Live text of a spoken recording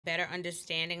better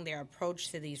understanding their approach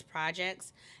to these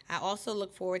projects. I also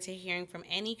look forward to hearing from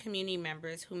any community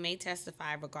members who may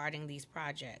testify regarding these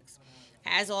projects.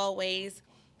 As always,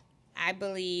 I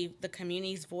believe the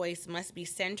community's voice must be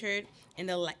centered in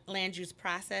the land use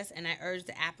process, and I urge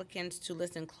the applicants to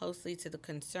listen closely to the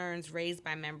concerns raised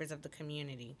by members of the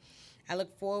community. I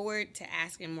look forward to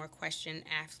asking more questions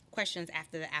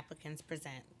after the applicants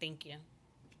present. Thank you.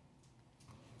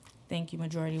 Thank you,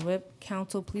 Majority Whip.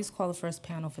 Council, please call the first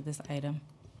panel for this item.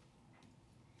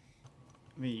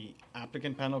 The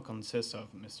applicant panel consists of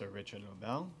Mr. Richard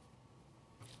Lobel.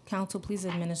 Council, please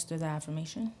administer the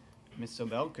affirmation. Ms.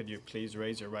 Lobel, could you please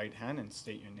raise your right hand and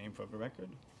state your name for the record?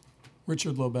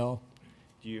 Richard Lobel.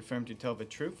 Do you affirm to tell the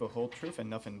truth, the whole truth, and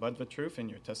nothing but the truth in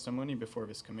your testimony before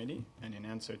this committee and in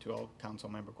answer to all council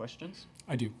member questions?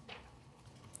 I do.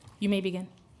 You may begin.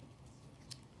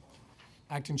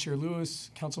 Acting Chair Lewis,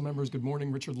 council members, good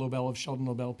morning. Richard Lobel of Sheldon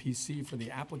Lobel PC for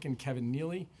the applicant Kevin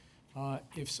Neely.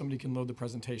 If somebody can load the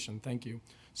presentation, thank you.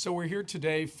 So we're here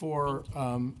today for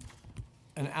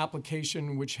an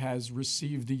application which has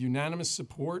received the unanimous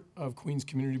support of Queens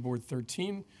Community Board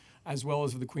 13, as well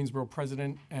as of the Queensborough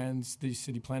President and the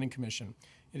City Planning Commission.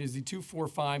 It is the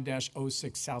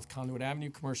 245-06 South Conduit Avenue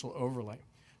Commercial Overlay.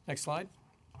 Next slide.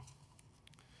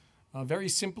 Very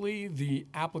simply, the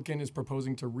applicant is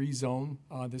proposing to rezone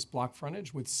this block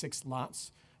frontage with 6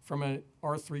 lots from an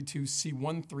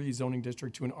R32C13 zoning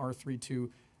district to an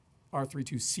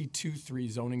R32C23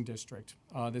 zoning district.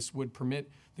 This would permit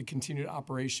the continued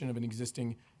operation of an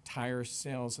existing tire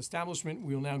sales establishment.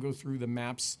 We will now go through the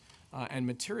maps and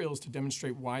materials to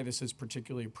demonstrate why this is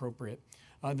particularly appropriate.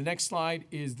 The next slide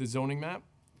is the zoning map,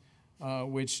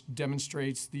 which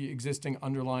demonstrates the existing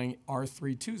underlying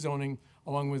R32 zoning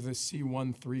along with a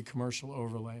C13 commercial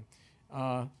overlay.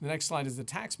 The next slide is the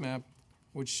tax map,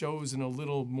 which shows in a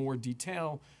little more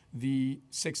detail the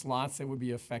 6 lots that would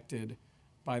be affected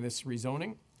by this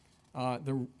rezoning.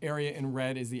 The area in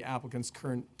red is the applicant's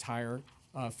current tire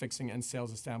fixing and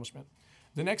sales establishment.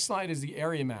 The next slide is the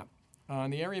area map.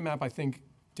 And the area map, I think,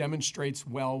 demonstrates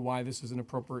well why this is an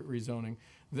appropriate rezoning.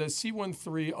 The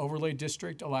C13 overlay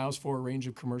district allows for a range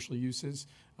of commercial uses,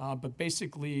 but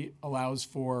basically allows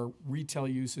for retail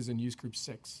uses in use group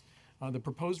 6. The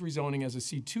proposed rezoning as a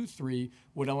C23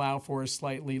 would allow for a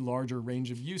slightly larger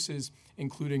range of uses,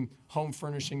 including home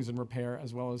furnishings and repair,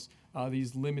 as well as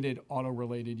these limited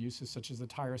auto-related uses, such as the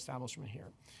tire establishment here.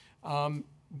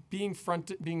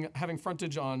 Having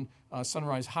frontage on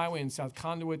Sunrise Highway in South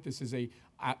Conduit, this is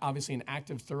obviously an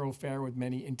active thoroughfare with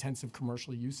many intensive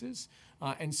commercial uses.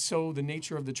 And so the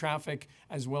nature of the traffic,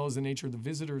 as well as the nature of the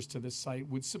visitors to this site,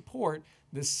 would support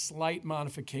this slight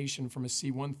modification from a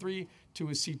C13 to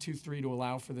a C23 to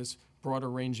allow for this broader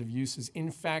range of uses.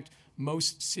 In fact,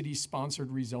 most city-sponsored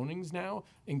rezonings now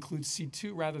include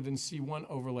C2 rather than C1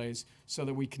 overlays so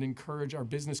that we can encourage our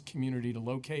business community to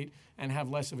locate and have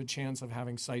less of a chance of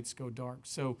having sites go dark.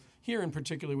 So here in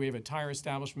particular, we have a tire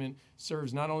establishment,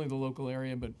 serves not only the local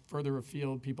area, but further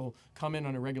afield. People come in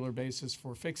on a regular basis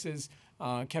for fixes.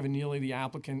 Kevin Neely, the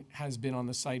applicant, has been on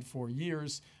the site for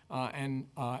years and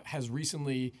has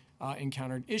recently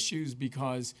encountered issues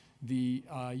because the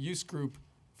use group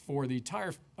for the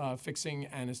tire fixing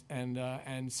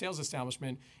and sales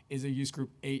establishment is a use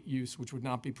group 8 use, which would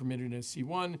not be permitted as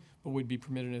C1, but would be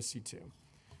permitted as C2.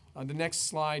 The next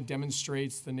slide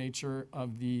demonstrates the nature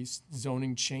of the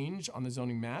zoning change on the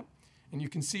zoning map. And you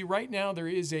can see right now there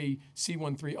is a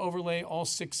C13 overlay. All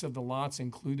 6 of the lots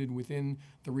included within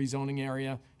the rezoning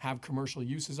area have commercial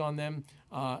uses on them.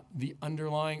 The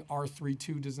underlying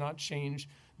R32 does not change.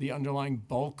 The underlying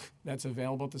bulk that's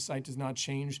available at the site does not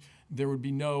change. There would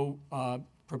be no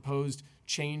proposed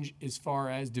change as far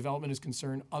as development is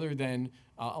concerned, other than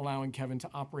allowing Kevin to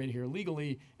operate here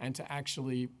legally and to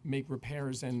actually make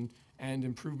repairs and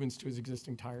improvements to his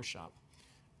existing tire shop.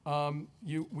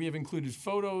 We have included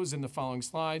photos in the following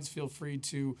slides. Feel free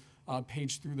to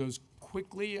page through those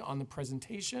quickly on the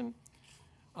presentation.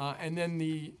 And then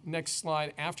the next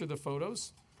slide after the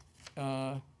photos,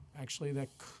 actually that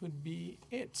could be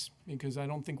it, because I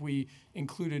don't think we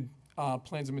included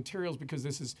plans and materials because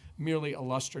this is merely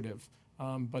illustrative.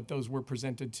 But those were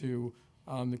presented to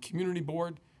the community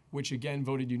board, which again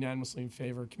voted unanimously in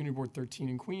favor. Community Board 13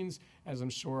 in Queens, as I'm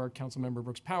sure Councilmember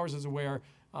Brooks Powers is aware,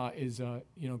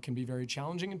 can be very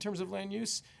challenging in terms of land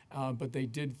use. But they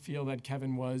did feel that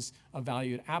Kevin was a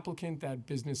valued applicant, that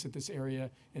business in this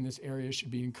area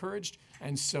should be encouraged.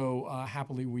 And so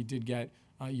happily we did get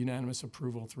unanimous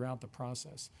approval throughout the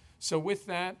process. So with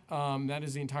that, that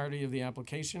is the entirety of the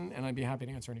application, and I'd be happy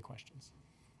to answer any questions.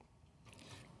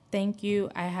 Thank you.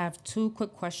 I have two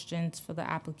quick questions for the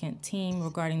applicant team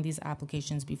regarding these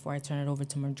applications before I turn it over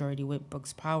to Majority Whip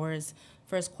Brooks Powers.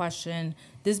 First question,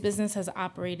 this business has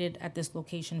operated at this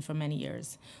location for many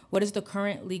years. What is the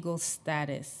current legal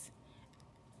status?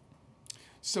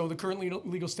 So the current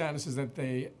legal status is that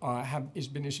they have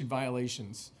been issued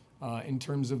violations in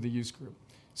terms of the use group.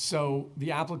 So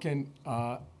the applicant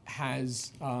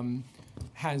has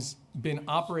been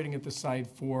operating at the site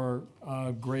for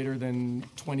greater than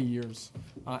 20 years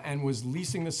and was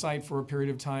leasing the site for a period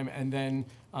of time and then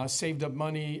saved up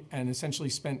money and essentially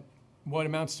spent what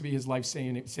amounts to be his life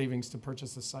savings to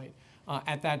purchase the site.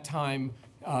 At that time,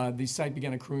 the site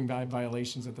began accruing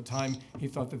violations. At the time, he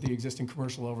thought that the existing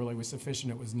commercial overlay was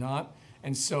sufficient. It was not.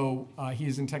 And so he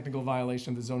is in technical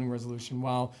violation of the zoning resolution.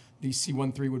 While the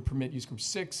C13 would permit use group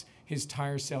 6, his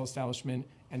tire sale establishment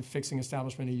and fixing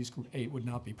establishment in use group 8 would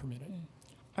not be permitted.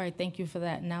 All right, thank you for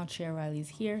that. Now Chair Riley's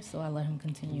here, so I'll let him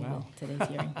continue Wow. with today's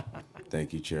hearing.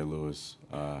 Thank you, Chair Lewis.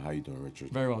 How you doing, Richard?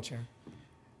 Very well, Chair.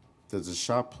 Does the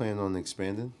shop plan on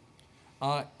expanding?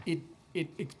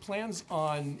 It plans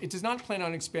on, it does not plan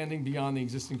on expanding beyond the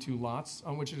existing 2 lots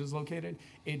on which it is located.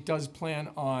 It does plan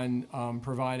on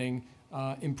providing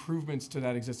improvements to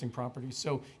that existing property.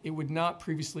 So it would not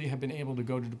previously have been able to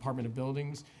go to Department of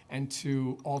Buildings and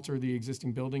to alter the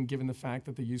existing building, given the fact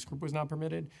that the use group was not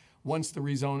permitted. Once the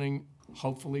rezoning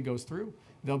hopefully goes through,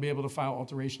 they'll be able to file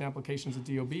alteration applications at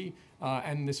DOB,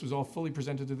 and this was all fully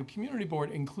presented to the community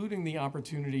board, including the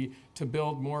opportunity to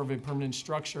build more of a permanent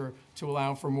structure to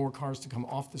allow for more cars to come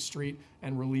off the street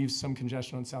and relieve some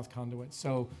congestion on South Conduit.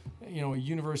 So, you know, a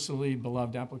universally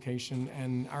beloved application,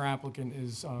 and our applicant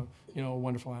is, you know, a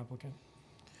wonderful applicant.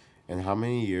 And how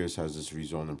many years has this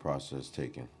rezoning process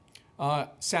taken?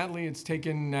 Sadly, it's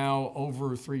taken now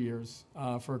over 3 years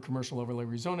for a commercial overlay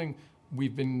rezoning.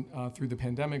 We've been through the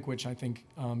pandemic, which I think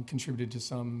contributed to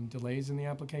some delays in the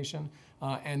application.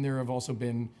 And there have also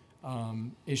been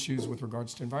issues with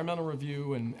regards to environmental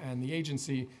review and the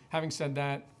agency. Having said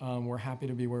that, we're happy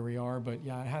to be where we are, but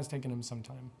yeah, it has taken them some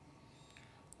time.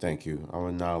 Thank you. I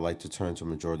would now like to turn to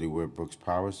Majority Whip Brooks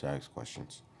Powers to ask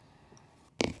questions.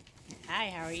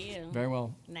 Hi, how are you? Very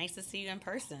well. Nice to see you in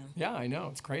person. Yeah, I know.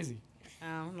 It's crazy.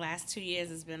 Last 2 years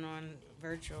has been on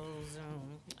virtual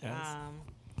Zoom. Yes.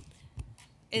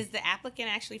 Is the applicant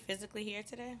actually physically here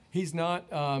today? He's not.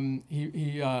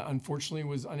 He unfortunately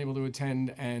was unable to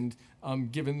attend, and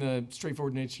given the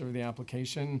straightforward nature of the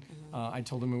application, I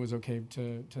told him it was okay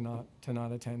to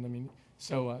not attend. I mean,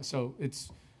 so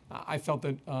it's. I felt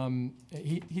that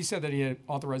he said that he had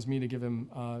authorized me to give him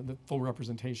the full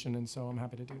representation, and so I'm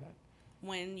happy to do that.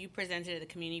 When you presented at the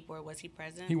community board, was he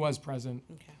present? He was present.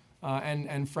 Okay.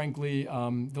 And frankly,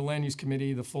 the land use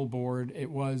committee, the full board, it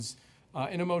was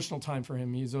an emotional time for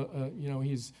him. He's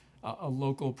he's a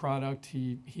local product.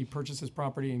 He purchased his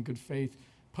property in good faith,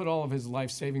 put all of his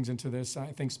life savings into this. I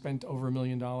think spent over $1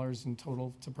 million in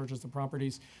total to purchase the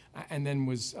properties, and then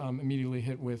was immediately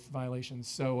hit with violations.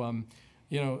 So,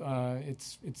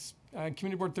 it's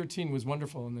Community Board 13 was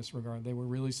wonderful in this regard. They were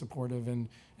really supportive and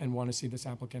want to see this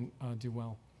applicant do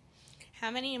well.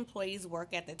 How many employees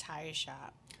work at the tire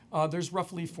shop? There's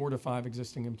roughly 4 to 5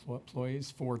 existing employees,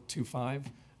 4 to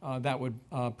 5. That would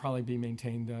probably be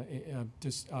maintained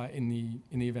just in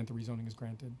the event the rezoning is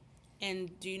granted.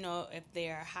 And do you know if they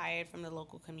are hired from the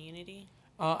local community?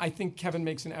 I think Kevin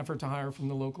makes an effort to hire from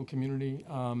the local community,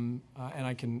 and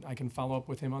I can follow up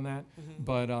with him on that. Mm-hmm.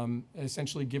 But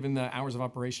essentially, given the hours of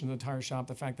operation of the tire shop,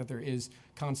 the fact that there is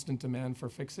constant demand for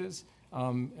fixes,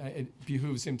 it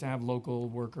behooves him to have local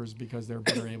workers because they're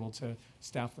better able to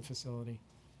staff the facility.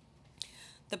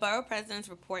 The Borough President's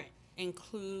report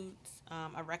includes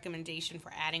a recommendation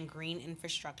for adding green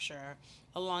infrastructure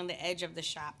along the edge of the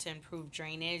shop to improve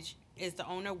drainage. Is the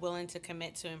owner willing to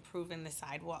commit to improving the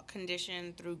sidewalk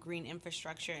condition through green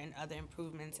infrastructure and other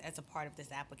improvements as a part of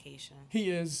this application? He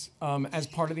is. As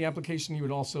part of the application, he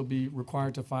would also be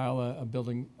required to file a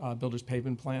builder's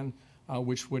pavement plan,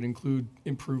 which would include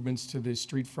improvements to the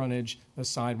street frontage, the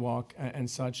sidewalk, and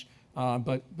such.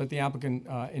 But the applicant,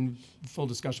 in full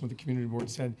discussion with the community board,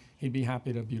 said he'd be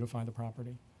happy to beautify the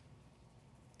property.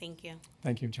 Thank you.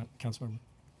 Thank you, Councilmember.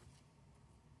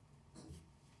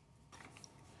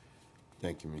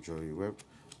 Thank you, Majority Whip.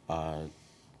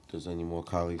 Does any more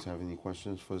colleagues have any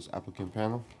questions for this applicant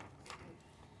panel?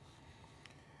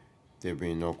 There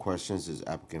being no questions, this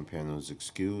applicant panel is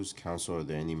excused. Council, are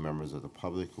there any members of the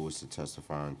public who wish to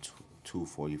testify on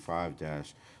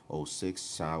 245-06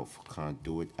 South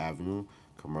Conduit Avenue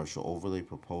commercial overlay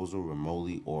proposal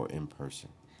remotely or in person?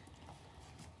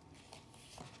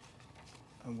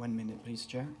 1 minute, please,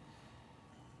 Chair.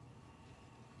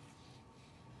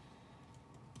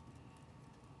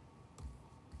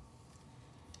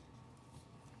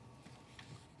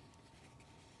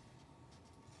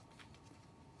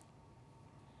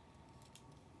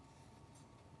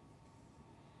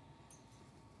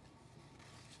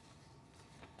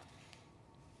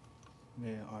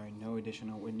 There are no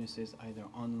additional witnesses either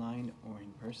online or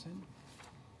in person.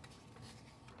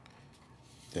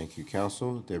 Thank you,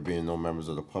 counsel. There being no members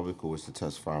of the public who wish to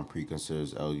testify on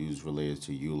preconsidered LUs related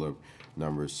to ULURP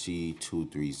number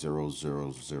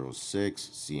C230006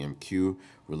 CMQ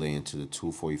relating to the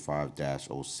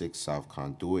 245-06 South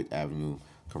Conduit Avenue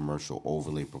Commercial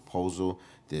Overlay Proposal.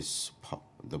 The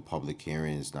public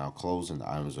hearing is now closed and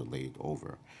the items are laid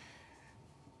over.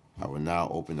 I will now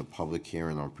open the public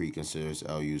hearing on preconsidered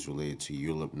LUs related to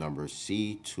ULURP number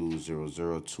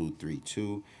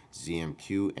C200232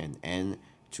 ZMQ and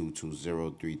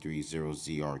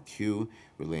N220330ZRQ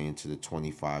relating to the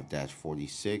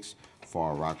 25-46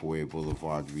 Far Rockaway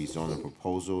Boulevard rezoning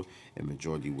proposal in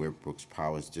Majority Whip Brooks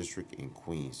Powers District in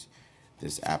Queens.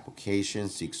 This application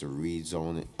seeks a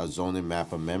zoning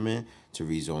map amendment to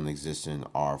rezone existing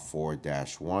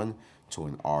R4-1 to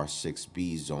an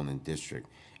R6B zoning district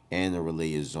and a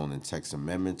related zoning text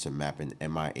amendment to map an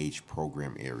MIH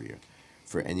program area.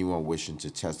 For anyone wishing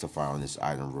to testify on this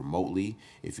item remotely,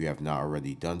 if you have not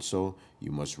already done so,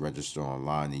 you must register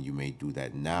online, and you may do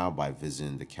that now by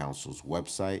visiting the council's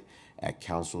website at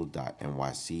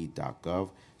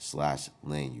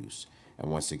council.nyc.gov/land use. And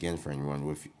once again, for anyone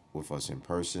with us in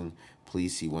person,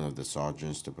 please see one of the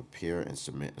sergeants to prepare and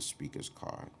submit a speaker's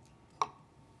card.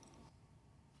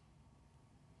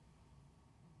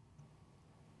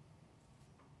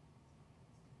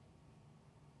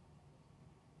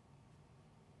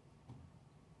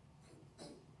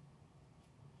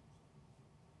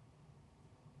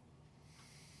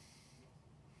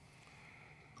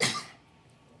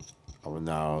 I would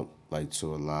now like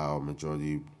to allow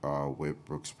Majority Whip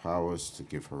Brooks Powers to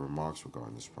give her remarks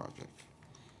regarding this project.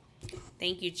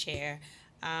 Thank you, Chair.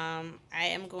 I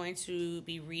am going to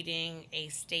be reading a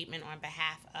statement on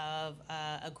behalf of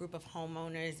a group of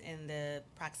homeowners in the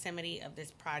proximity of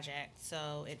this project.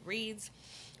 So it reads,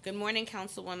 "Good morning,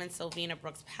 Councilwoman Sylvina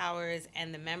Brooks Powers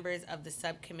and the members of the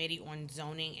Subcommittee on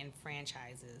Zoning and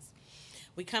Franchises.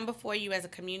 We come before you as a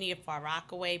community of Far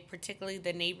Rockaway, particularly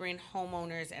the neighboring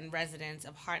homeowners and residents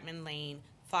of Hartman Lane,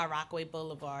 Far Rockaway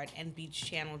Boulevard, and Beach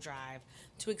Channel Drive,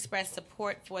 to express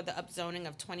support for the upzoning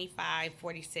of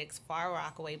 2546 Far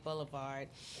Rockaway Boulevard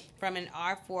from an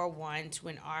R41 to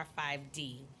an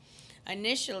R5D.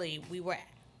 Initially, we were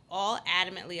all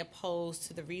adamantly opposed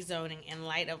to the rezoning in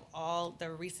light of all the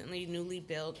recently newly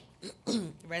built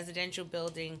residential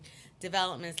building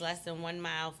developments less than 1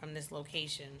 mile from this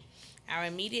location. Our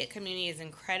immediate community is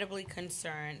incredibly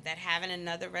concerned that having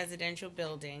another residential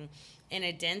building in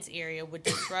a dense area would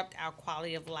disrupt our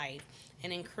quality of life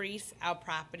and increase our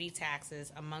property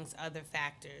taxes, amongst other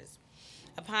factors.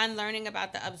 Upon learning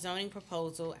about the upzoning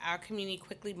proposal, our community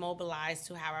quickly mobilized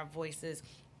to have our voices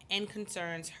and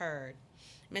concerns heard.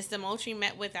 Mr. Moultrie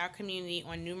met with our community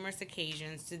on numerous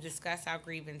occasions to discuss our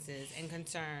grievances and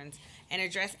concerns and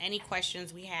address any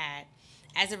questions we had.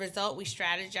 As a result, we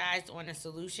strategized on a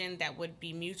solution that would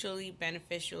be mutually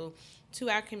beneficial to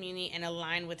our community and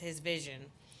align with his vision.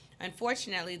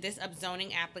 Unfortunately, this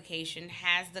upzoning application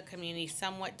has the community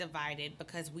somewhat divided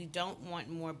because we don't want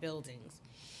more buildings.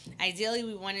 Ideally,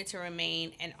 we wanted to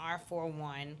remain an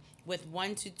R41 with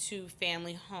 1 to 2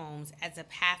 family homes as a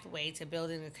pathway to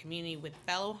building a community with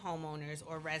fellow homeowners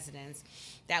or residents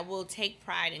that will take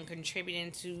pride in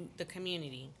contributing to the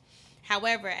community.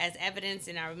 However, as evidenced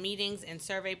in our meetings and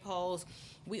survey polls,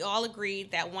 we all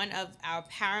agreed that one of our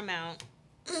paramount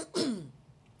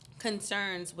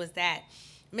concerns was that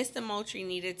Mr. Moultrie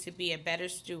needed to be a better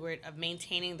steward of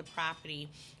maintaining the property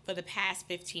for the past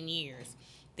 15 years.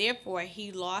 Therefore,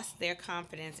 he lost their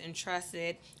confidence and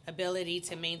trusted ability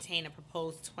to maintain a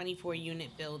proposed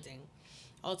 24-unit building.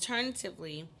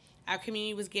 Alternatively, our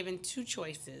community was given 2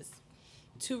 choices: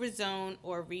 to rezone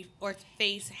or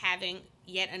face having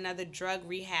yet another drug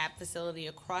rehab facility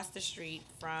across the street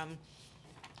from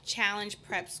Challenge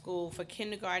Prep School for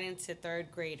kindergarten to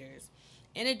 3rd graders,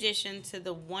 in addition to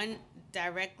the one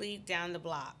directly down the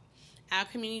block. Our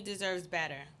community deserves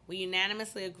better. We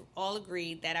unanimously all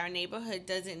agreed that our neighborhood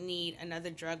doesn't need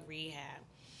another drug rehab.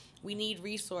 We need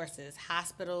resources,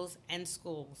 hospitals, and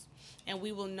schools. And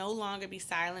we will no longer be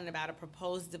silent about a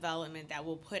proposed development that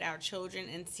will put our children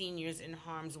and seniors in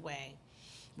harm's way.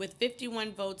 With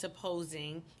 51 votes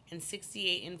opposing and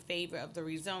 68 in favor of the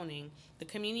rezoning, the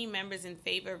community members in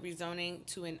favor of rezoning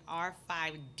to an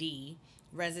R5D,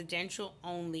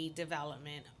 residential-only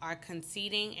development, are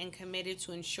conceding and committed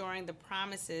to ensuring the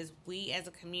promises we as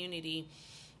a community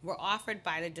were offered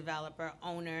by the developer,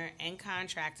 owner, and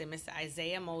contractor, Mr.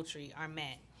 Isaiah Moultrie, are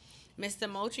met. Mr.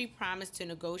 Moultrie promised to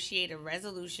negotiate a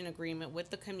resolution agreement with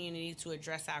the community to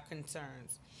address our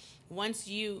concerns. Once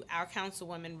you, our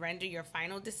councilwoman, render your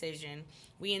final decision,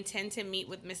 we intend to meet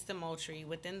with Mr. Moultrie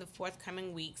within the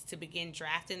forthcoming weeks to begin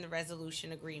drafting the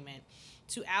resolution agreement,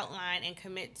 to outline and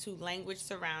commit to language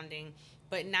surrounding,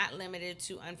 but not limited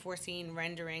to unforeseen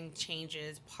rendering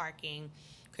changes, parking,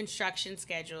 construction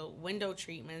schedule, window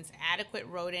treatments, adequate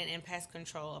rodent and pest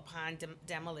control upon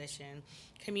demolition,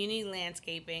 community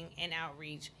landscaping and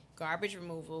outreach, garbage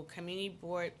removal, community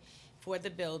board for the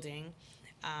building,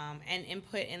 and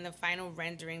input in the final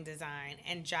rendering design,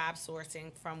 and job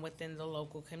sourcing from within the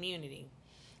local community.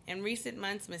 In recent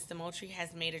months, Mr. Moultrie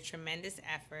has made a tremendous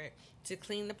effort to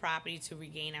clean the property to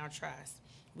regain our trust.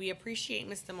 We appreciate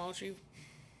Mr. Moultrie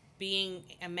being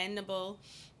amenable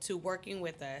to working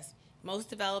with us.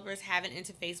 Most developers haven't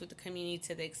interfaced with the community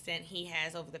to the extent he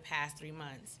has over the past 3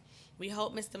 months. We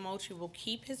hope Mr. Moultrie will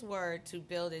keep his word to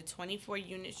build a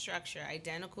 24-unit structure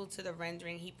identical to the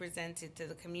rendering he presented to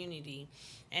the community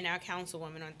and our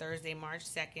councilwoman on Thursday, March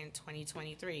 2nd,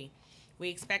 2023. We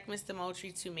expect Mr.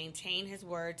 Moultrie to maintain his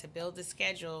word to build the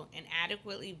schedule and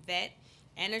adequately vet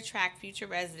and attract future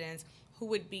residents who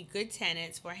would be good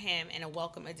tenants for him and a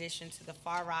welcome addition to the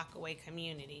Far Rockaway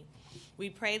community. We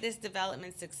pray this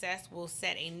development success will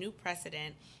set a new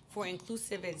precedent for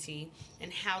inclusivity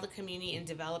and how the community and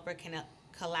developer can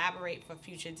collaborate for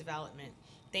future development.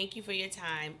 Thank you for your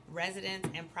time, residents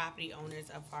and property owners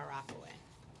of Far Rockaway.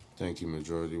 Thank you,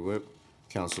 Majority Whip.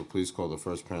 Council, please call the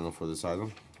first panel for this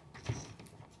item.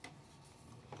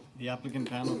 The applicant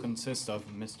panel consists of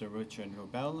Mr. Richard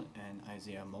Robel and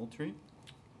Isaiah Moultrie.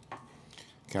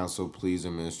 Council, please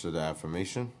administer the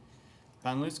affirmation.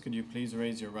 Panelists, could you please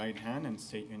raise your right hand and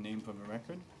state your name for the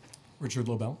record? Richard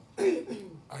Lobel.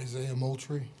 Isaiah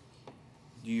Moultrie.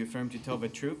 Do you affirm to tell the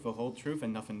truth, the whole truth,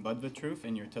 and nothing but the truth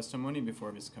in your testimony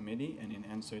before this committee and in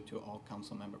answer to all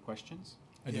council member questions?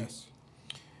 I do. Yes.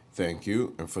 Thank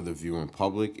you. And for the viewing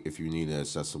public, if you need an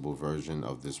accessible version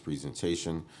of this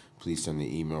presentation, please send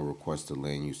the email request to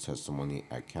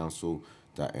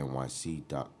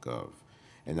landusetestimony@council.nyc.gov.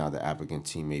 And now the applicant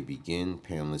team may begin.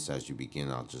 Panelists, as you begin,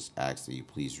 I'll just ask that you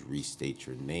please restate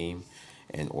your name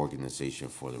and organization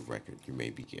for the record. You may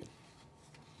begin.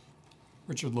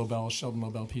 Richard Lobel, Sheldon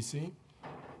Lobel, PC.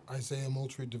 Isaiah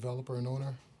Moultrie, developer and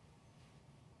owner.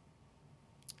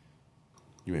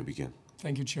 You may begin.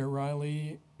 Thank you, Chair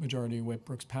Riley, Majority Whip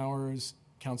Brooks Powers,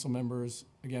 council members.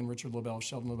 Again, Richard Lobel,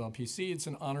 Sheldon Lobel, PC. It's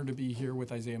an honor to be here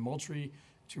with Isaiah Moultrie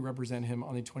to represent him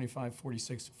on the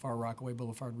 2546 Far Rockaway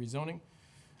Boulevard rezoning.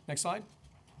 Next slide.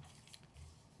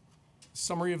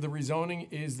 Summary of the rezoning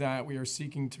is that we are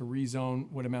seeking to rezone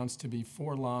what amounts to be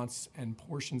 4 lots and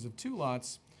portions of 2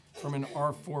 lots from an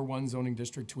R41 zoning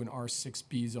district to an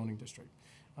R6B zoning district.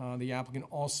 The applicant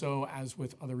also, as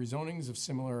with other rezonings of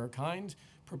similar kind,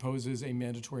 proposes a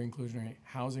mandatory inclusionary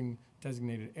housing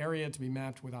designated area to be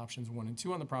mapped with options 1 and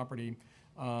 2 on the property.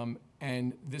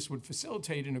 And this would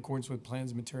facilitate, in accordance with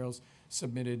plans and materials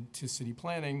submitted to city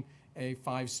planning, a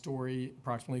 5-story,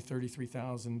 approximately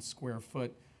 33,000 square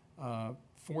foot,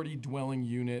 40 dwelling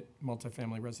unit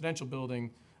multifamily residential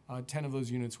building. 10 of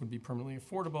those units would be permanently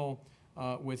affordable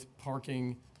with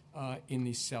parking in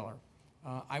the cellar.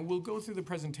 I will go through the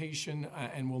presentation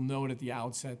and will note at the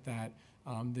outset that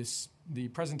the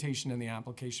presentation and the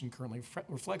application currently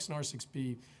reflects an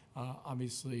R6B.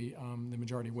 Obviously, the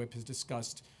Majority Whip has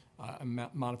discussed a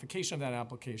modification of that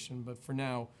application, but for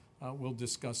now, we'll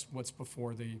discuss what's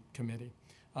before the committee.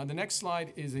 The next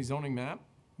slide is a zoning map,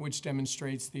 which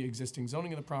demonstrates the existing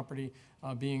zoning of the property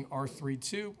being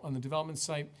R32 on the development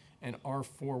site and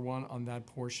R41 on that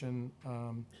portion.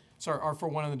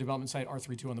 R41 on the development site,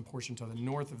 R32 on the portion to the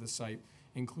north of the site,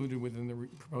 included within the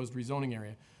proposed rezoning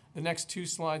area. The next 2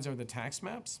 slides are the tax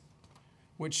maps,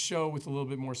 which show with a little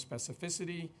bit more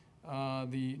specificity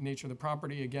the nature of the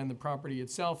property. Again, the property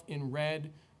itself in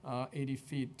red, 80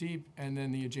 feet deep, and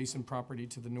then the adjacent property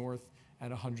to the north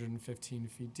at 115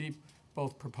 feet deep,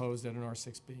 both proposed at an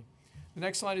R6B. The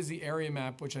next slide is the area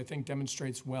map, which I think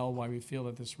demonstrates well why we feel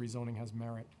that this rezoning has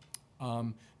merit.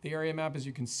 The area map, as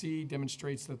you can see,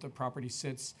 demonstrates that the property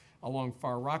sits along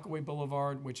Far Rockaway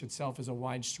Boulevard, which itself is a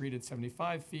wide street at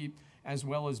 75 feet, as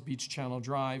well as Beach Channel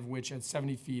Drive, which at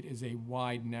 70 feet is a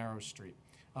wide, narrow street.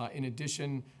 In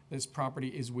addition, this property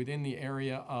is within the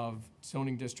area of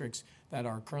zoning districts that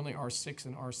are currently R6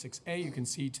 and R6A. You can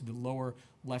see to the lower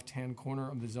left-hand corner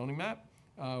of the zoning map,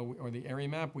 or the area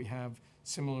map, we have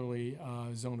similarly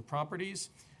zoned properties,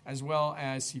 as well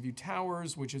as Seaview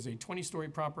Towers, which is a 20-story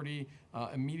property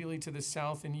immediately to the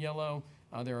south in yellow.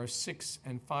 There are 6-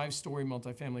 and 5-story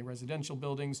multifamily residential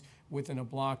buildings within a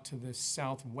block to the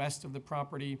southwest of the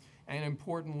property. And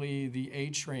importantly, the A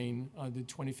train, the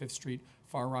 25th Street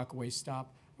Far Rockaway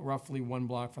stop, roughly 1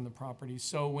 block from the property.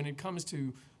 So when it comes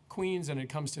to Queens and it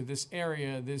comes to this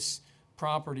area, this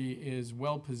property is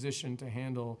well positioned to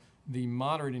handle the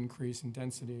moderate increase in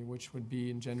density, which would be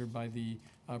engendered by the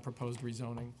proposed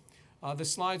rezoning. The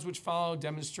slides which follow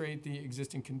demonstrate the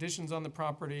existing conditions on the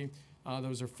property.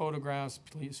 Those are photographs.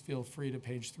 Please feel free to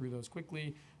page through those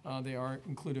quickly. They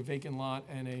include a vacant lot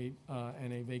and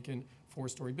a vacant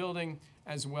 4-story building,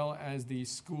 as well as the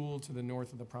school to the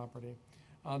north of the property.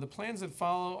 The plans that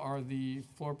follow are the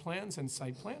floor plans and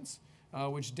site plans,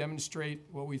 which demonstrate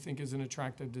what we think is an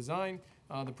attractive design.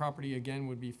 The property, again,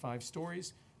 would be 5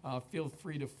 stories. Feel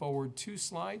free to forward 2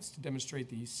 slides to demonstrate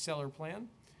the cellar plan,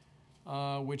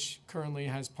 which currently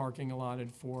has parking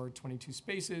allotted for 22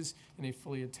 spaces in a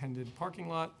fully attended parking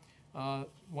lot.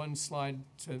 One slide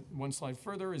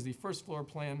further is the first floor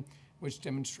plan, which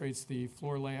demonstrates the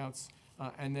floor layouts,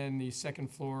 and then the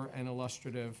second floor and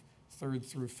illustrative 3rd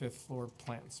through 5th floor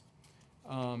plans.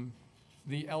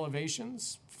 The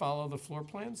elevations follow the floor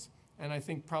plans, and I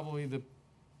think probably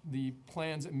the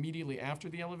plans immediately after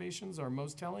the elevations are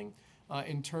most telling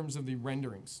in terms of the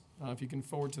renderings. If you can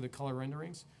forward to the color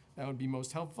renderings, that would be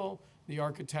most helpful. The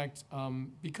architect,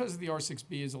 because the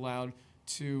R6B is allowed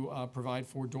to provide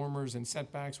for dormers and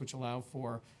setbacks, which allow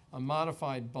for a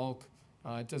modified bulk,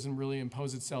 it doesn't really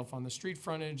impose itself on the street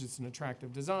frontage. It's an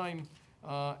attractive design.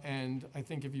 And I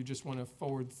think if you just want to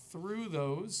forward through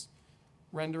those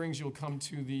renderings, you'll come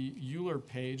to the Euler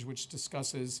page, which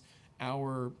discusses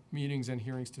our meetings and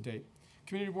hearings to date.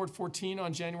 Community Board 14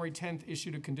 on January 10th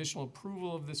issued a conditional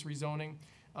approval of this rezoning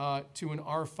to an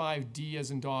R5D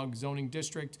as in dog zoning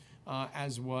district,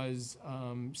 as was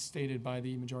stated by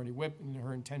the majority whip in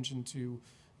her intention to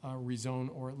rezone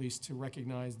or at least to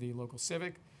recognize the local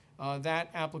civic. That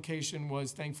application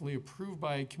was thankfully approved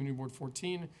by Community Board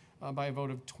 14 by a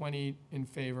vote of 20 in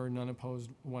favor, none opposed,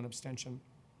 1 abstention.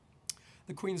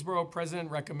 The Queensborough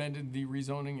president recommended the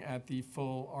rezoning at the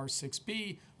full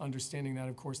R6B, understanding that,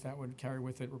 of course, that would carry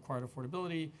with it required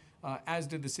affordability, as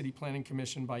did the City Planning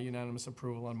Commission by unanimous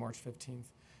approval on March 15th.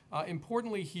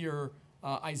 Importantly here,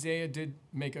 Isaiah did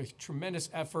make a tremendous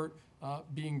effort,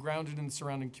 being grounded in the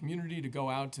surrounding community, to go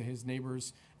out to his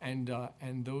neighbors and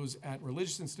those at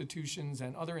religious institutions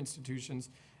and other institutions,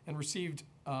 and received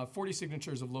 40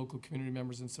 signatures of local community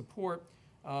members in support.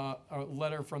 A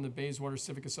letter from the Bayswater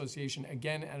Civic Association,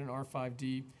 again at an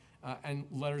R5D, and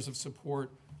letters of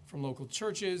support from local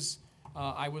churches.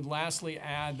 I would lastly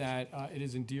add that it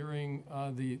is endearing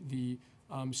the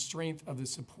strength of the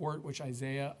support which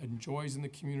Isaiah enjoys in the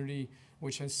community,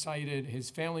 which has cited his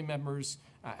family members,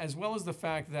 as well as the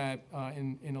fact that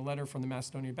in a letter from the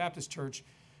Macedonia Baptist Church,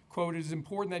 quote, "It is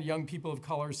important that young people of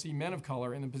color see men of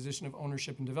color in the position of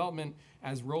ownership and development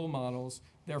as role models.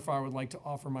 Therefore, I would like to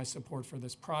offer my support for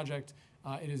this project."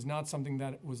 It is not something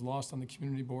that was lost on the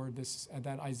community board,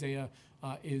 that Isaiah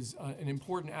is an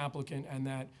important applicant, and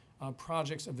that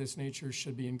projects of this nature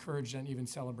should be encouraged and even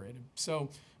celebrated. So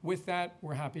with that,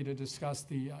 we're happy to discuss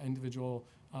the individual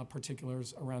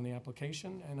particulars around the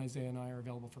application, and Isaiah and I are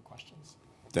available for questions.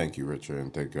 Thank you, Richard,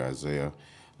 and thank you, Isaiah.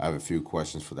 I have a few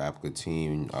questions for the applicant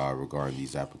team regarding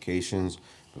these applications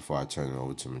before I turn it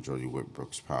over to Majority Whip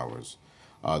Brooks Powers.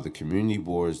 The Community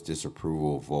Board's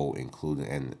disapproval vote included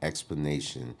an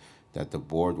explanation that the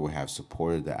board would have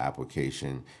supported the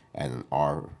application at an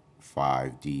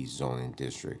R5D zoning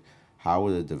district. How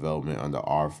would the development under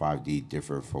R5D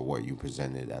differ from what you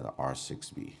presented at an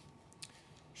R6B?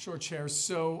 Sure, Chair.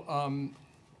 So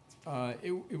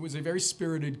it was a very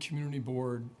spirited community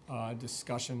board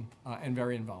discussion and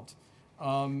very involved.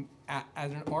 At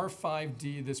an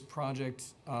R5D, this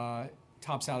project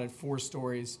tops out at 4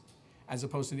 stories, as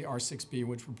opposed to the R6B,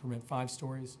 which would permit 5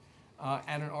 stories.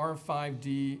 At an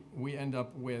R5D, we end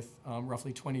up with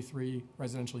roughly 23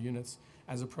 residential units,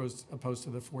 as opposed to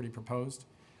the 40 proposed.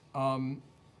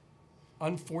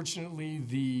 Unfortunately,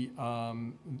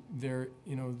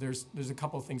 there's a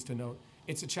couple of things to note.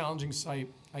 It's a challenging site.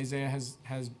 Isaiah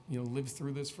has lived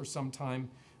through this for some time.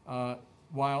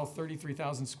 While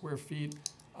 33,000 square feet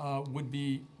would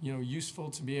be useful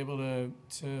to be able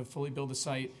to fully build a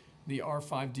site, the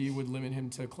R5D would limit him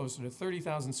to closer to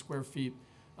 30,000 square feet.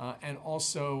 And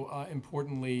also,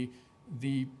 importantly,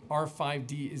 the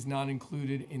R5D is not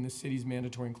included in the city's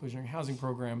mandatory inclusionary housing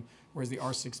program, whereas the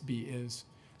R6B is.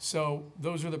 So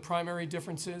those are the primary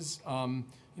differences.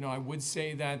 I would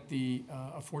say that the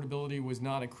affordability was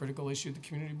not a critical issue at the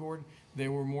community board. They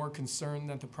were more concerned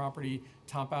that the property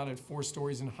top out at 4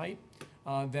 stories in height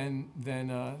than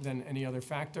any other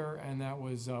factor, and that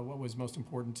was what was most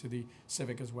important to the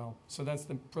civic as well. So those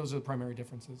are the primary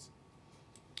differences.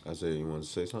 Isaiah, you want to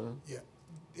say something? Yeah,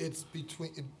 it's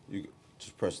between,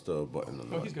 Just press the button on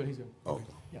the Oh, right. he's good, he's good. Okay.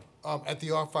 Yeah. At the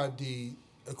R5D,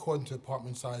 according to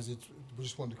apartment size, we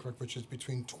just wanted to correct Richard, it's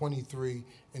between 23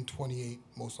 and 28,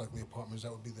 most likely apartments.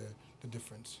 That would be the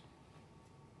difference.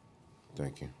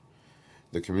 Thank you.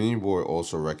 The community board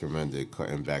also recommended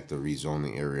cutting back the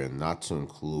rezoning area not to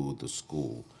include the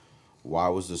school. Why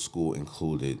was the school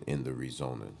included in the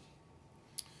rezoning?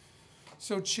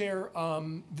 So, Chair,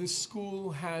 the school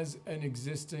has an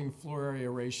existing floor area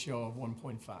ratio of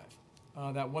 1.5.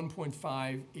 That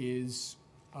 1.5 is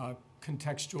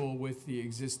contextual with the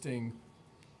existing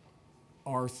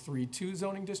R32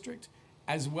 zoning district,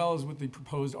 as well as with the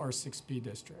proposed R6B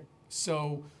district.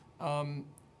 So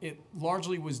it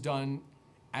largely was done,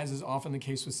 as is often the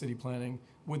case with city planning,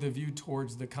 with a view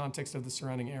towards the context of the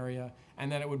surrounding area,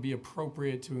 and that it would be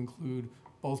appropriate to include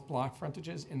both block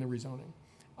frontages in the rezoning.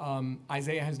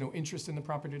 Isaiah has no interest in the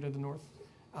property to the north.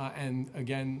 And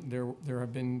again, there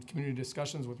have been community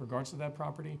discussions with regards to that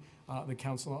property. The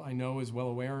council, I know, is well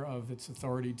aware of its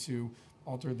authority to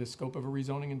alter the scope of a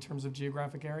rezoning in terms of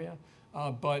geographic area.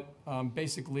 But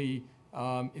basically,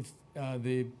 if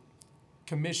the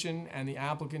commission and the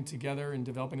applicant together in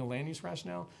developing a land use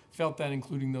rationale felt that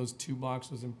including those two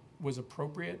blocks was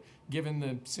appropriate, given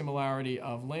the similarity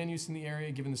of land use in the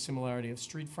area, given the similarity of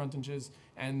street frontages,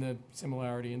 and the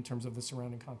similarity in terms of the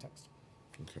surrounding context.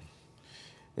 Okay.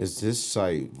 Is this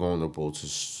site vulnerable to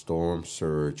storm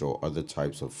surge or other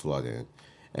types of flooding?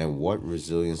 And what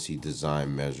resiliency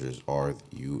design measures are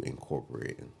you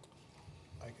incorporating?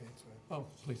 I can answer that. Oh,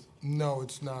 please. No,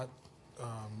 it's not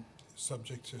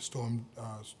subject to storm,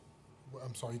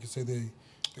 I'm sorry, you could say the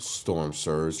Storm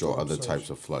surge or Storm other surge. types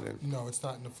of flooding? no, it's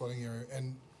not in the flooding area.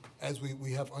 And as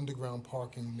we have underground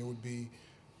parking, there would be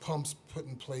pumps put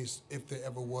in place if there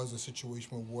ever was a situation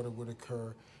where water would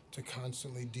occur to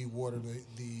constantly dewater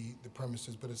the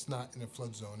premises, but it's not in a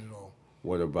flood zone at all.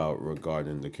 What about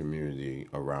regarding the community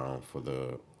around for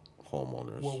the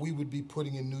homeowners? Well, we would be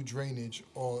putting in new drainage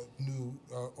all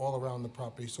around the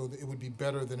property, so that it would be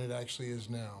better than it actually is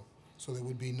now. So there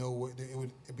would be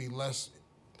it'd be less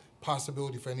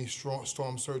possibility for any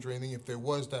storm surge or anything. If there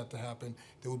was that to happen,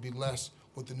 there would be less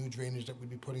with the new drainage that we'd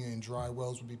be putting in. Dry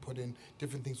wells would be put in,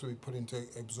 different things would be put in to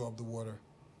absorb the water.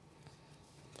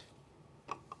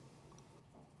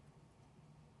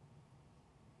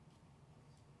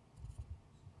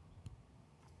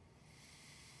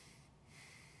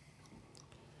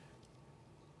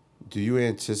 Do you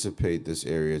anticipate this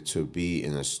area to be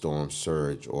in a storm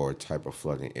surge or type of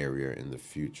flooding area in the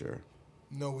future?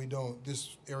 No, we don't.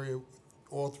 This area,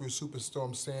 all through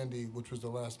Superstorm Sandy, which was the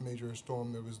last major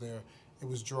storm that was there, it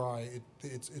was dry.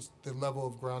 It's the level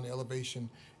of ground elevation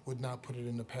would not put it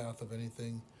in the path of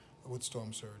anything with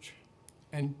storm surge.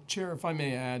 And Chair, if I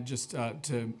may add, just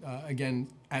again,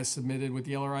 as submitted with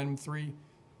the LR item 3,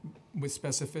 with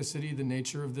specificity, the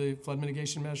nature of the flood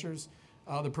mitigation measures.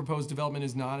 The proposed development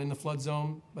is not in the flood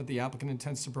zone, but the applicant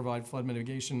intends to provide flood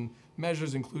mitigation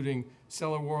measures, including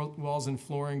cellar walls and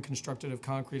flooring constructed of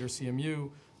concrete or CMU.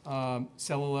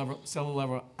 Cellar level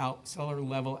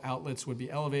outlets would be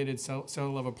elevated. Cellar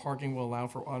level parking will allow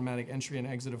for automatic entry and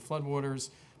exit of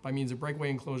floodwaters by means of breakaway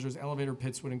enclosures. Elevator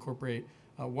pits would incorporate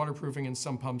waterproofing and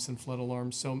sump pumps and flood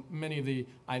alarms. So many of the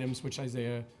items which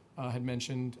Isaiah had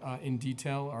mentioned in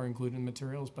detail are included in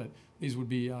materials, but these would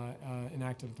be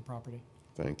enacted at the property.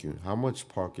 Thank you. How much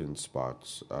parking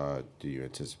spots do you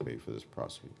anticipate for this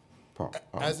property?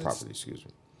 Excuse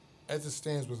me. As it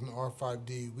stands with an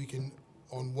R5D, we can,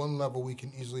 on one level, we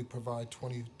can easily provide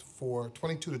 22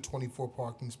 to 24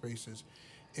 parking spaces.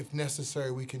 If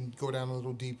necessary, we can go down a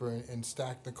little deeper and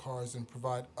stack the cars and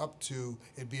provide up to,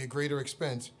 it'd be a greater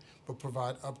expense, but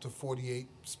provide up to 48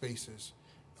 spaces.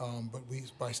 But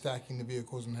by stacking the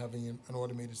vehicles and having an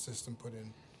automated system put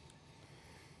in.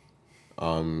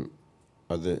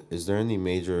 Is there any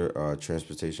major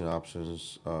transportation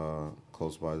options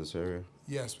close by this area?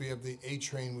 Yes, we have the A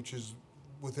train, which is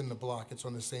within the block. It's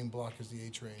on the same block as the A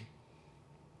train.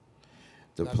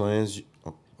 The Not- plans.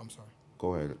 Oh, I'm sorry.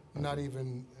 go ahead. Not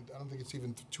even, I don't think it's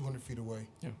even 200 feet away.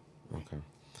 Yeah. Okay.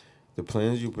 The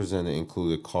plans you presented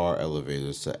included car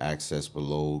elevators to access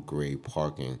below grade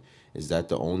parking. Is that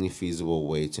the only feasible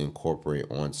way to incorporate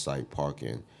on-site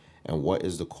parking? And what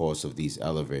is the cost of these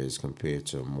elevators compared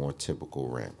to more typical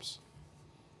ramps?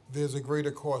 There's a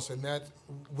greater cost, and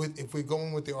if we're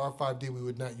going with the R5D, we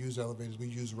would not use elevators, we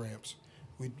use ramps.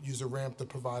 We'd use a ramp to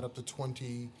provide up to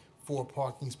 24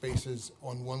 parking spaces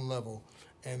on one level,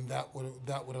 and that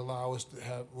would allow us to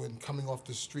have, when coming off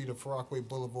the street of Rockaway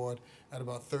Boulevard at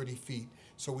about 30 feet.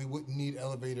 So we wouldn't need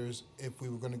elevators if we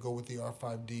were going to go with the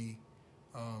R5D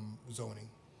zoning.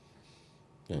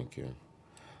 Thank you.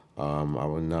 I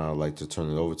would now like to turn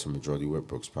it over to Majority Whip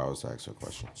Brooks Powers to ask her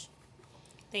questions.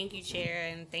 Thank you, Chair,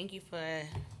 and thank you for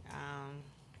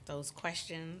those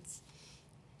questions.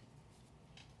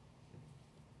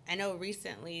 I know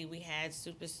recently we had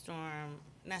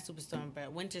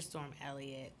Winter Storm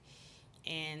Elliott,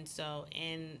 and so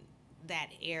in that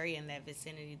area, in that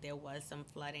vicinity, there was some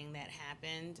flooding that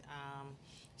happened.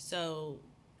 So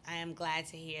I am glad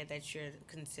to hear that you're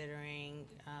considering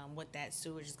what that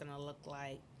sewage is going to look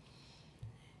like.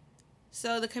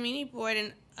 So the community board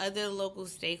and other local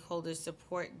stakeholders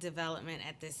support development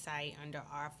at this site under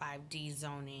R5D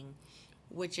zoning,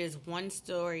 which is 1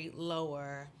 story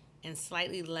lower and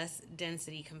slightly less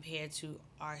density compared to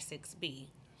R6B.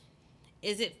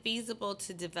 Is it feasible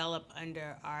to develop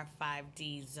under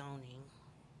R5D zoning?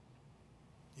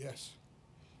 Yes.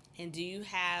 And do you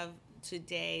have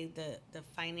today the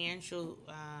financial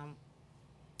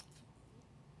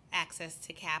access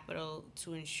to capital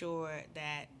to ensure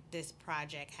that this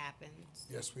project happens?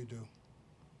 Yes, we do.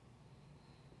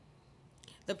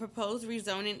 The proposed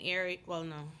rezoning area, well,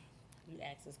 no, you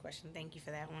asked this question. Thank you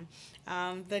for that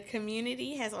one. The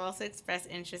community has also expressed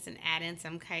interest in adding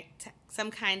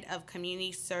some kind of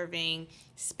community serving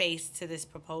space to this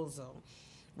proposal.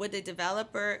 Would the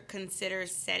developer consider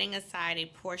setting aside a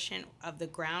portion of the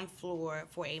ground floor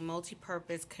for a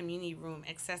multi-purpose community room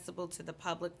accessible to the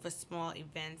public for small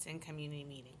events and community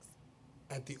meetings?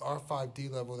 At the R5D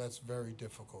level, that's very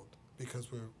difficult because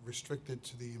we're restricted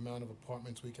to the amount of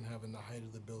apartments we can have in the height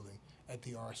of the building. At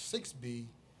the R6B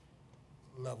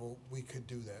level, we could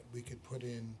do that. We could put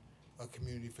in a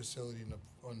community facility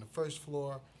on the first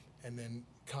floor and then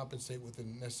compensate with the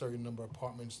necessary number of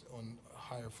apartments on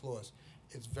higher floors.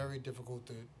 It's very difficult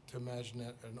to imagine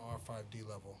that at an R5D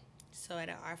level. So at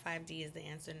an R5D, is the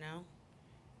answer no?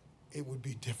 It would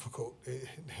be difficult. It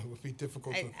would be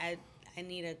difficult. I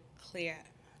need a clear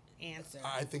answer.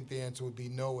 I think the answer would be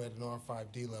no at an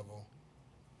R5D level.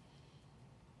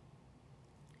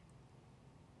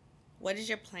 What is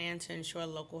your plan to ensure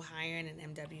local hiring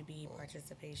and MWBE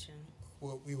participation?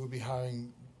 Well, we would be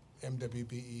hiring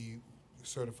MWBE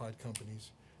certified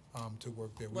companies to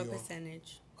work there. What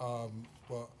percentage?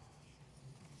 Well,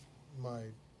 my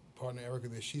partner Erica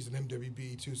there, she's an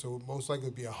MWBE too, so most likely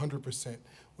would be 100%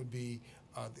 would be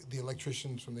the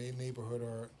electricians from the neighborhood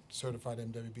are certified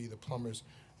MWBE, the plumbers,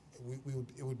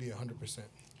 it would be 100%.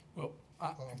 Well,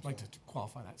 I'd like to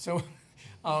qualify that. So,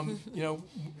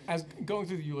 as going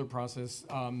through the Euler process,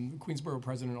 the Queensborough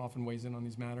president often weighs in on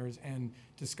these matters and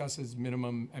discusses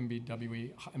minimum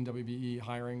MWBE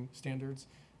hiring standards,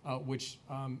 which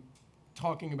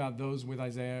talking about those with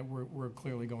Isaiah, we're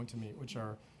clearly going to meet, which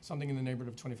are something in the neighborhood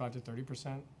of 25 to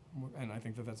 30%, and I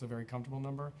think that that's a very comfortable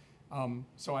number.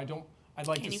 So I'd like to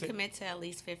say— Can you commit to at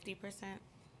least 50%?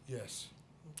 Yes.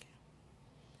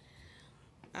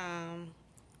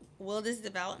 Will this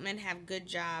development have good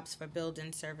jobs for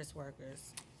building service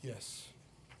workers? Yes.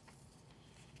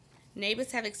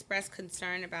 Neighbors have expressed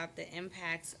concern about the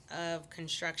impacts of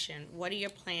construction. What are your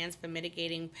plans for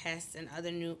mitigating pests and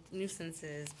other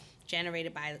nuisances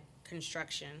generated by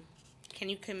construction? Can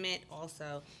you commit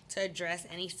also to address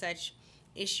any such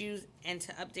issues and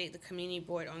to update the community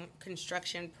board on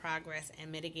construction progress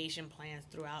and mitigation plans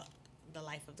throughout the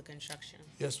life of the construction?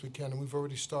 Yes, we can, and we've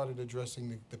already started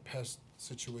addressing the pest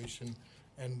situation,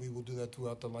 and we will do that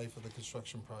throughout the life of the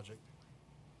construction project.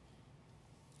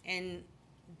 And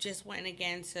just wanting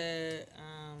again to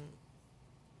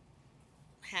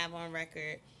have on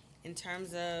record, in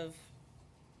terms of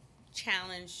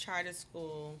challenge charter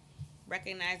school,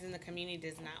 recognizing the community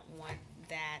does not want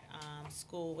that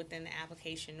school within the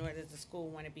application, nor does the school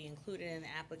want to be included in the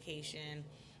application.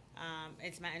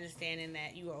 It's my understanding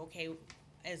that you are okay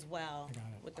as well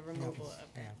with the removal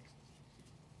of that.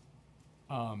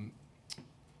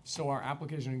 So our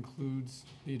application includes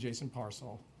the adjacent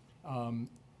parcel.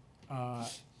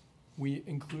 We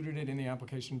included it in the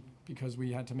application because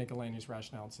we had to make a land use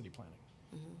rationale in city planning.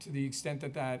 Mm-hmm. To the extent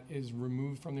that that is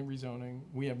removed from the rezoning,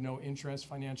 we have no interest,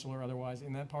 financial or otherwise,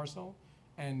 in that parcel,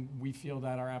 and we feel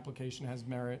that our application has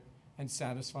merit and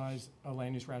satisfies a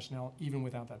land use rationale even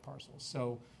without that parcel.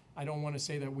 So I don't want to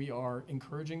say that we are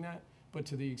encouraging that, but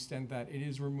to the extent that it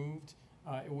is removed,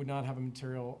 it would not have a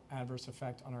material adverse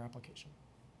effect on our application.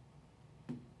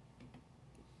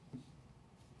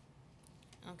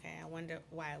 Okay, I wonder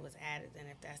why it was added then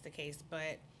if that's the case.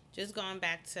 But just going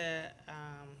back to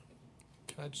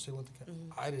Can I just say one thing?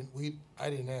 Mm-hmm. I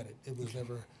didn't add it. It was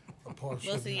never a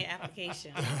portion. most of your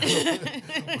application.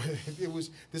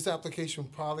 This application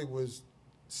probably was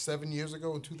 7 years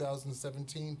ago in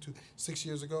 2017, 6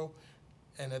 years ago.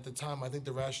 And at the time, I think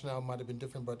the rationale might have been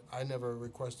different, but I never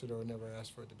requested or never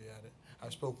asked for it to be added.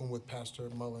 I've spoken with Pastor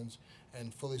Mullins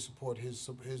and fully support his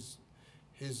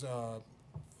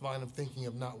line of thinking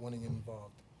of not wanting it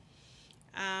involved.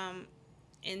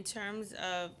 In terms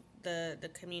of the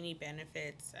community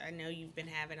benefits, I know you've been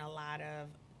having a lot of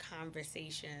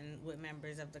conversation with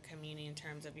members of the community in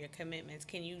terms of your commitments.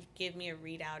 Can you give me a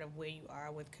readout of where you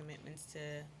are with commitments to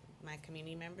my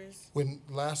community members? When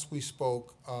last we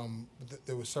spoke,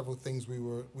 there were several things we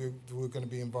were going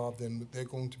to be involved in. They're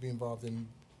going to be involved in.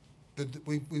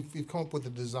 We've come up with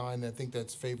a design I think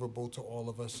that's favorable to all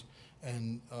of us,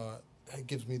 and it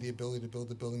gives me the ability to build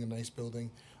the building, a nice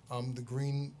building. The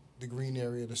green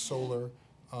area, the solar,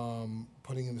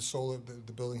 putting in the solar,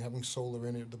 the building having solar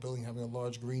in it, the building having a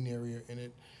large green area in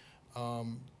it.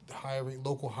 Hiring,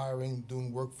 local hiring,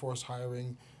 doing workforce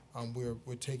hiring.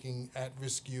 We're taking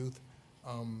at-risk youth,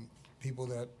 people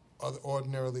that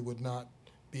ordinarily would not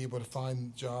be able to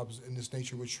find jobs in this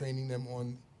nature. We're training them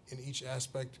in each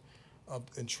aspect of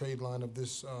and trade line of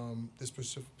this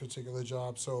particular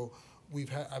job. So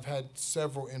I've had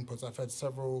several inputs. I've had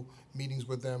several meetings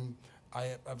with them.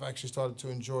 I've actually started to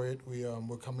enjoy it.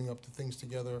 We're coming up to things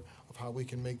together of how we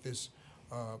can make this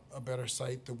a better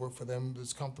site to work for them.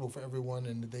 It's comfortable for everyone,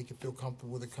 and they can feel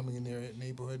comfortable with it coming in their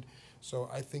neighborhood. So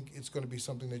I think it's going to be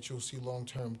something that you'll see long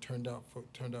term turned out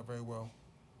very well.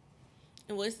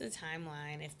 And what's the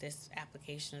timeline if this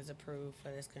application is approved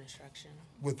for this construction?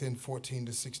 Within 14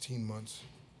 to 16 months.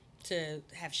 To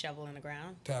have shovel in the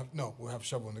ground? We'll have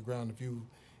shovel in the ground.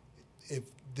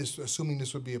 Assuming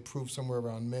this would be approved somewhere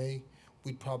around May,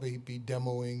 we'd probably be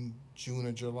demoing June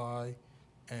or July,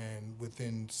 and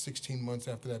within 16 months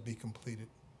after that be completed,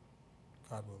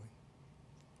 God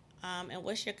willing. And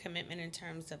what's your commitment in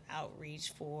terms of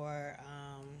outreach for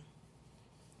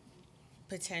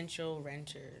potential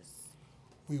renters?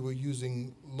 We were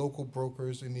using local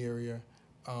brokers in the area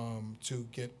to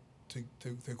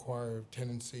acquire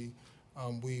tenancy.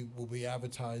 We will be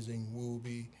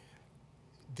advertising.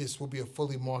 This will be a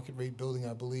fully market rate building,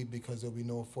 I believe, because there'll be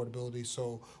no affordability.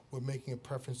 So we're making a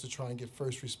preference to try and get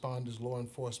first responders, law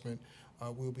enforcement.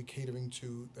 We'll be catering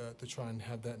to try and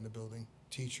have that in the building.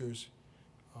 Teachers.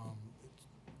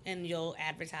 And you'll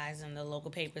advertise in the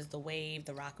local papers, the Wave,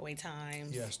 the Rockaway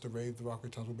Times? Yes, the Wave, the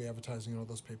Rockaway Times will be advertising in all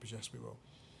those papers. Yes, we will.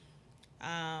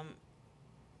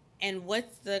 And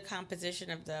what's the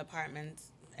composition of the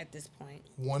apartments at this point?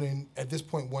 One and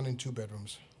two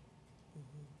bedrooms.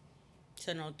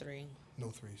 So no three? No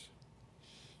threes.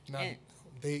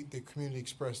 The community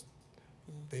expressed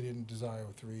they didn't desire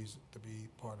threes to be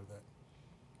part of that.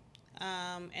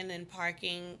 And then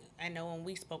parking, I know when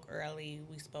we spoke early,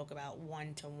 we spoke about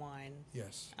 1-to-1.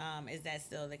 Yes. Is that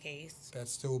still the case? That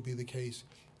still will be the case.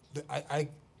 At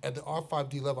the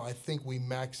R5D level, I think we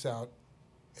max out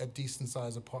at decent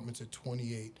sized apartments at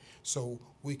 28. So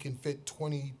we can fit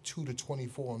 22 to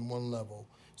 24 on one level.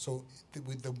 So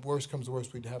the worst comes to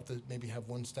worst, we'd have to maybe have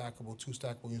two stackable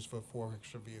units for 4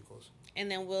 extra vehicles. And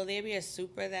then will there be a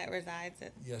super that resides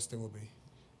at? Yes, there will be.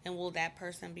 And will that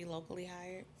person be locally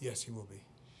hired? Yes, he will be.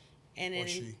 And or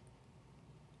she.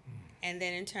 And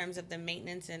then in terms of the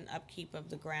maintenance and upkeep of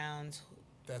the grounds?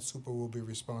 That super will be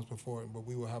responsible for it, but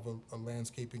we will have a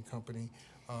landscaping company.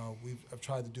 I've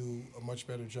tried to do a much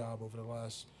better job over the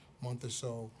last month or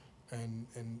so, and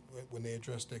when they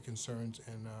address their concerns,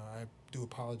 and I do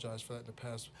apologize for that in the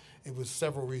past. It was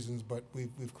several reasons, but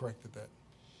we've corrected that.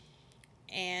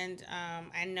 And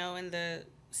I know in the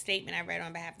statement I read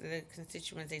on behalf of the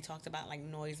constituents, they talked about like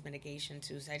noise mitigation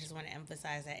too. So I just want to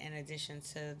emphasize that in addition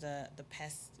to the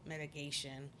pest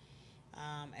mitigation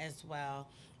as well.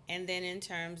 And then in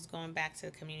terms, going back to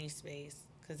the community space,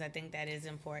 because I think that is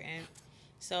important.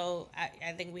 So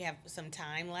I think we have some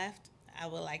time left. I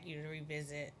would like you to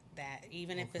revisit that,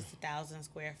 even if it's 1,000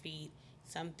 square feet,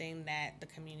 something that the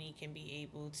community can be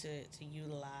able to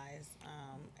utilize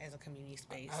as a community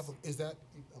space. Is that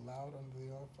allowed under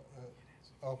the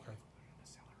Okay.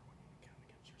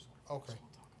 Okay.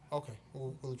 Okay.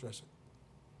 We'll address it.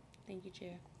 Thank you,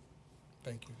 Chair.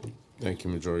 Thank you. Thank you,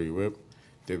 Majority Whip.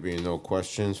 There being no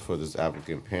questions for this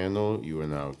applicant panel, you are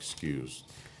now excused.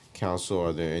 Council,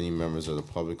 are there any members of the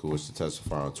public who wish to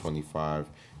testify on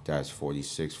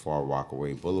 25-46 Far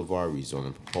Rockaway Boulevard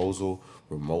rezoning proposal,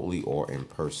 remotely or in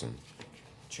person?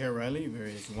 Chair Riley, there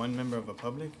is one member of the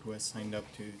public who has signed up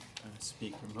to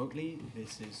speak remotely.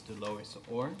 This is Dolores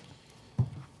Orr.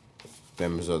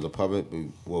 Members of the public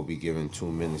will be given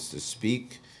 2 minutes to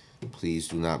speak. Please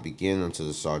do not begin until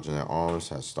the Sergeant at Arms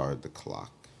has started the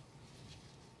clock.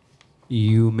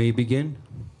 You may begin.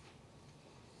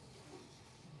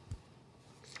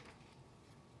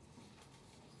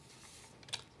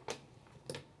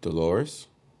 Dolores?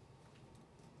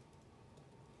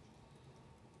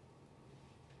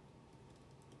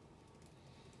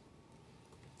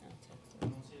 I'll text her.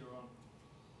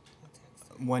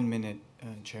 1 minute,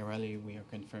 Chair Riley, we are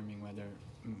confirming whether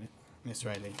Ms.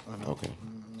 Riley, Okay.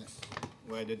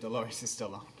 whether Dolores is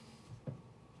still on.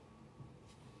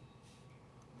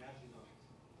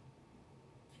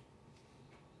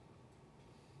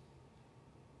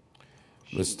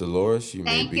 Ms. Dolores, you may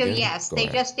Thank you. begin. Yes, Go they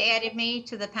ahead. just added me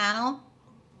to the panel.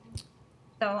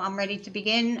 So I'm ready to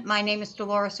begin. My name is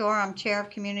Dolores Orr. I'm Chair of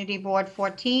Community Board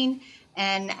 14.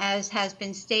 And as has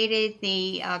been stated,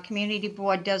 the Community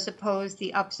Board does oppose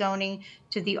the upzoning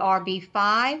to the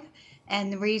RB5.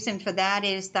 And the reason for that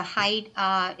is the height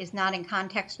is not in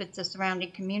context with the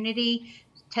surrounding community.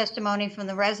 Testimony from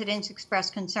the residents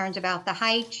expressed concerns about the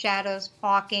height, shadows,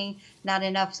 parking, not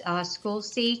enough school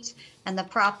seats, and the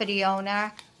property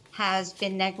owner has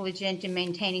been negligent in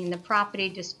maintaining the property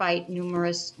despite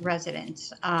numerous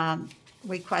residents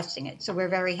requesting it. So we're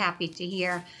very happy to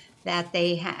hear that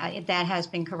that has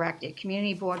been corrected.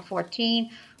 Community Board 14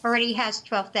 already has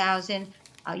 12,000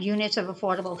 units of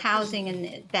affordable housing,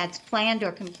 and that's planned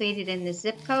or completed in the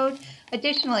zip code.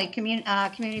 Additionally,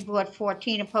 Community Board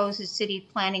 14 opposes city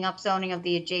planning upzoning of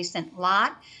the adjacent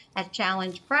lot at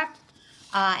Challenge Prep.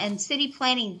 And city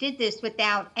planning did this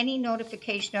without any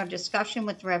notification or discussion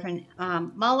with Reverend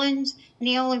Mullins, and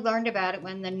he only learned about it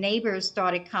when the neighbors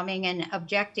started coming and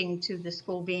objecting to the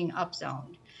school being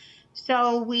upzoned.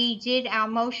 So our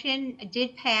motion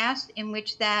did pass, in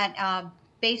which that,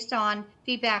 based on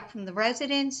feedback from the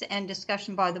residents and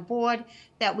discussion by the board,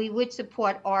 that we would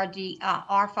support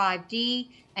R5D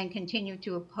and continue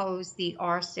to oppose the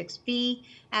R6B.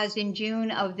 As in June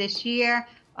of this year,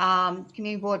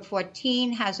 Community Board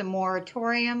 14 has a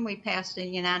moratorium. We passed a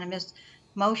unanimous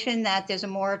motion that there's a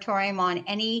moratorium on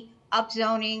any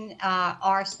upzoning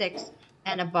R6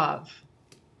 and above.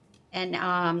 And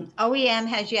OEM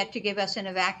has yet to give us an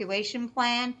evacuation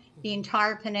plan. The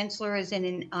entire peninsula is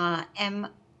in an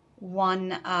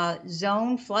M1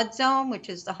 zone, flood zone, which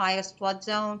is the highest flood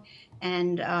zone,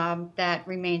 and that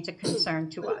remains a concern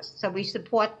to us. So we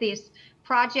support this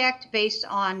project based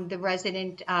on the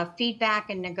resident feedback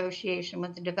and negotiation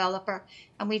with the developer,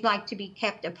 and we'd like to be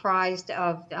kept apprised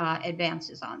of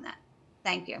advances on that.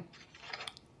 Thank you.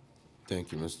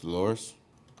 Thank you, Ms. Dolores.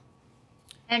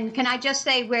 And can I just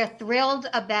say, we're thrilled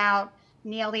about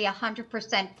nearly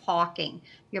 100% parking.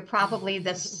 You're probably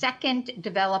the second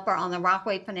developer on the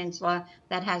Rockaway Peninsula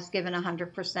that has given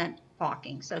 100%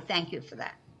 parking. So thank you for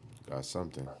that. Got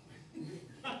something.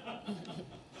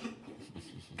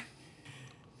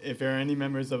 If there are any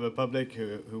members of the public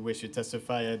who wish to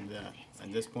testify at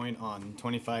this point on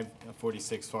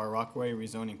 2546 Far Rockaway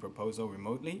rezoning proposal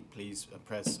remotely, please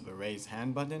press the raise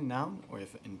hand button now, or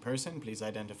if in person, please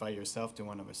identify yourself to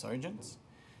one of the sergeants.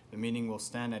 The meeting will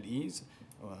stand at ease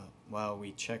while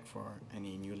we check for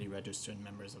any newly registered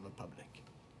members of the public.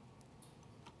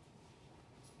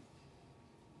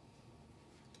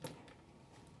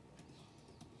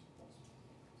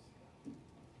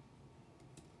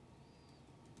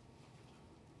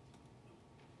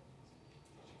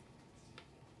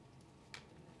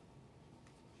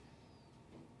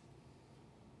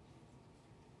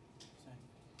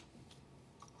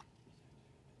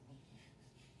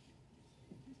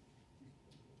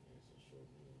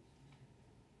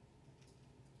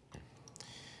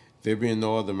 There being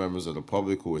no other members of the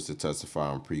public who wish to testify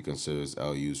on preconsidered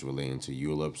LUs relating to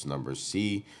ULIPs number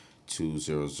C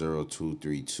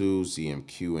 200232,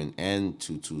 ZMQ and N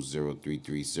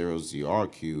 220330,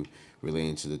 ZRQ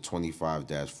relating to the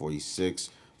 25-46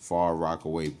 Far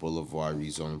Rockaway Boulevard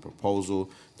rezoning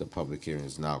proposal, the public hearing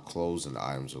is now closed and the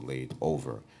items are laid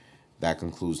over. That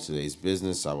concludes today's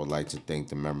business. I would like to thank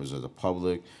the members of the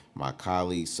public, my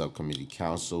colleagues, subcommittee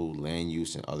counsel, land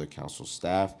use, and other council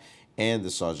staff, and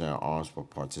the Sergeant at Arms for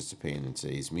participating in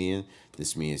today's meeting.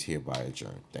 This meeting is hereby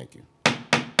adjourned. Thank you.